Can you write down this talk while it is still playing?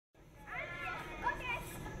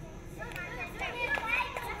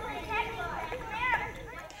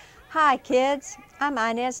Hi kids, I'm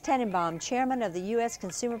Inez Tenenbaum, Chairman of the U.S.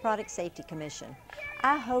 Consumer Product Safety Commission.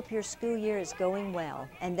 I hope your school year is going well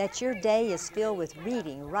and that your day is filled with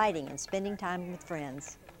reading, writing, and spending time with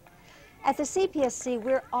friends. At the CPSC,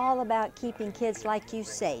 we're all about keeping kids like you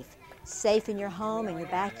safe. Safe in your home and your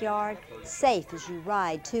backyard, safe as you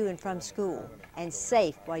ride to and from school, and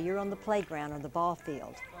safe while you're on the playground or the ball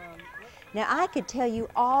field. Now, I could tell you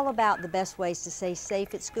all about the best ways to stay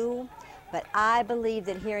safe at school, but I believe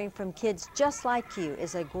that hearing from kids just like you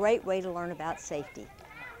is a great way to learn about safety.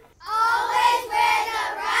 Always wear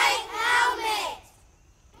the right helmet!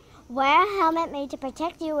 Wear a helmet made to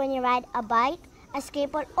protect you when you ride a bike, a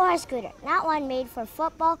skateboard, or a scooter, not one made for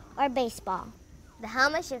football or baseball. The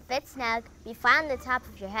helmet should fit snug, be flat on the top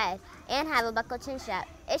of your head, and have a buckle chin strap.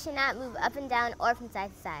 It should not move up and down or from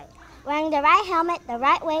side to side. Wearing the right helmet the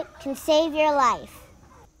right way can save your life.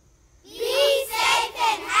 Be safe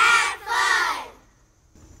and have fun!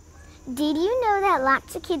 Did you know that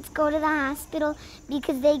lots of kids go to the hospital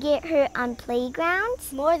because they get hurt on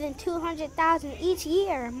playgrounds? More than 200,000 each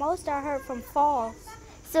year. Most are hurt from falls.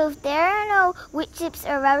 So if there are no wood chips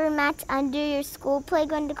or rubber mats under your school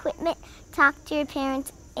playground equipment, talk to your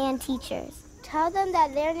parents and teachers. Tell them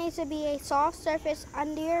that there needs to be a soft surface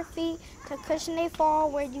under your feet to cushion a fall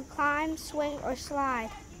where you climb, swing, or slide.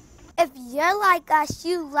 If you're like us,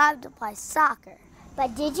 you love to play soccer.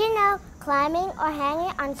 But did you know climbing or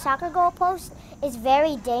hanging on soccer goalposts is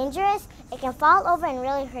very dangerous? It can fall over and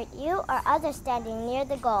really hurt you or others standing near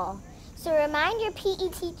the goal. So remind your PE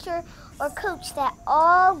teacher or coach that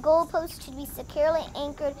all goalposts should be securely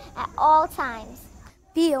anchored at all times.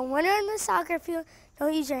 Be a winner in the soccer field,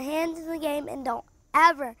 don't use your hands in the game, and don't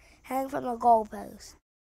ever hang from the goalpost.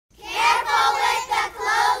 Careful with the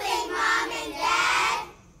clothing, Mom and Dad!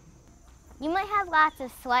 You might have lots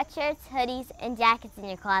of sweatshirts, hoodies, and jackets in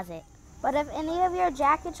your closet. But if any of your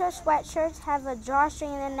jackets or sweatshirts have a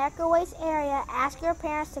drawstring in the neck or waist area, ask your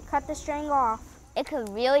parents to cut the string off. It could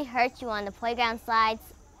really hurt you on the playground slides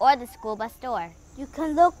or the school bus door. You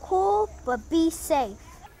can look cool, but be safe.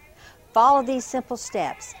 Follow these simple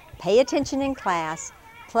steps. Pay attention in class,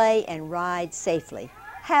 play and ride safely.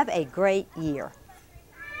 Have a great year.